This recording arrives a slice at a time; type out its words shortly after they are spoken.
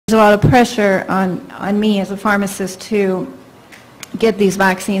There's a lot of pressure on me as a pharmacist to get these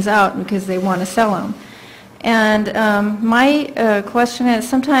vaccines out because they want to sell them. And my question is,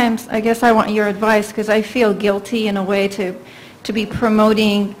 sometimes I guess I want your advice because I feel guilty in a way to be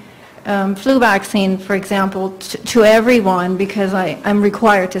promoting flu vaccine, for example, to everyone because I'm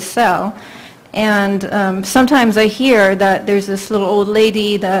required to sell. And sometimes I hear that there's this little old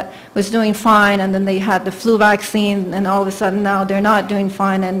lady that was doing fine and then they had the flu vaccine and all of a sudden now they're not doing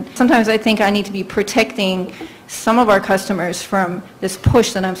fine. And sometimes I think I need to be protecting some of our customers from this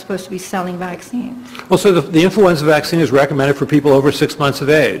push that I'm supposed to be selling vaccines. Well, so the influenza vaccine is recommended for people over 6 months of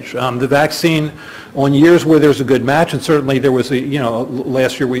age. The vaccine, on years where there's a good match, and certainly there was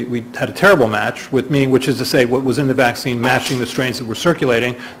last year we had a terrible match with me, which is to say what was in the vaccine matching the strains that were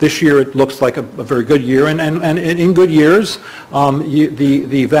circulating. This year it looks like a very good year, and in good years,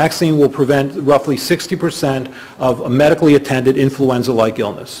 the vaccine will prevent roughly 60% of a medically attended influenza-like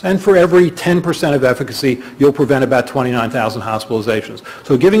illness. And for every 10% of efficacy, you'll prevent about 29,000 hospitalizations.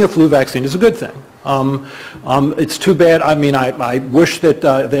 So giving a flu vaccine is a good thing. It's too bad. I mean, I wish that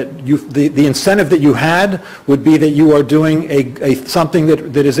the incentive that you had would be that you are doing something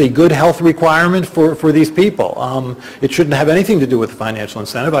that is a good health requirement for these people. It shouldn't have anything to do with the financial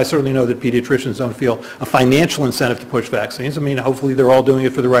incentive. I certainly know that pediatricians don't feel a financial incentive to push vaccines. I mean, hopefully they're all doing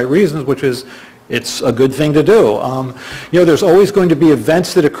it for the right reasons, which is it's a good thing to do. There's always going to be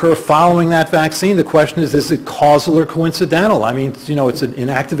events that occur following that vaccine. The question is it causal or coincidental? I mean, it's an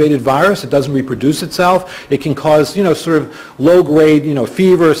inactivated virus. It doesn't reproduce itself. It can cause, sort of low-grade,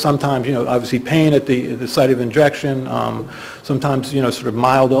 fever, sometimes, obviously pain at the site of injection, sometimes, sort of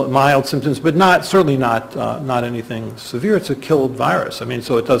mild symptoms, but certainly not anything severe. It's a killed virus. I mean,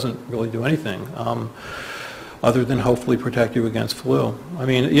 so it doesn't really do anything. Other than hopefully protect you against flu. I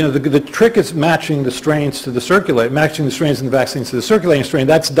mean, the trick is matching the strains to matching the strains in the vaccines to the circulating strain.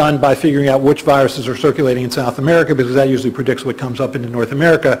 That's done by figuring out which viruses are circulating in South America, because that usually predicts what comes up into North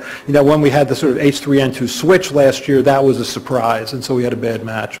America. When we had the sort of H3N2 switch last year, that was a surprise, and so we had a bad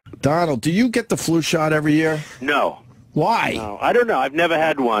match. Donald, do you get the flu shot every year? No. Why? No, I don't know. I've never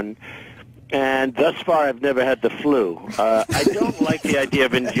had one. And thus far, I've never had the flu. I don't like the idea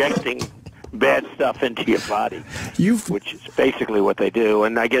of injecting bad stuff into your body, which is basically what they do.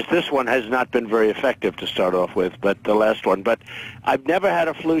 And I guess this one has not been very effective to start off with, but the last one. But I've never had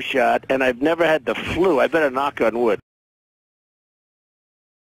a flu shot, and I've never had the flu. I better knock on wood.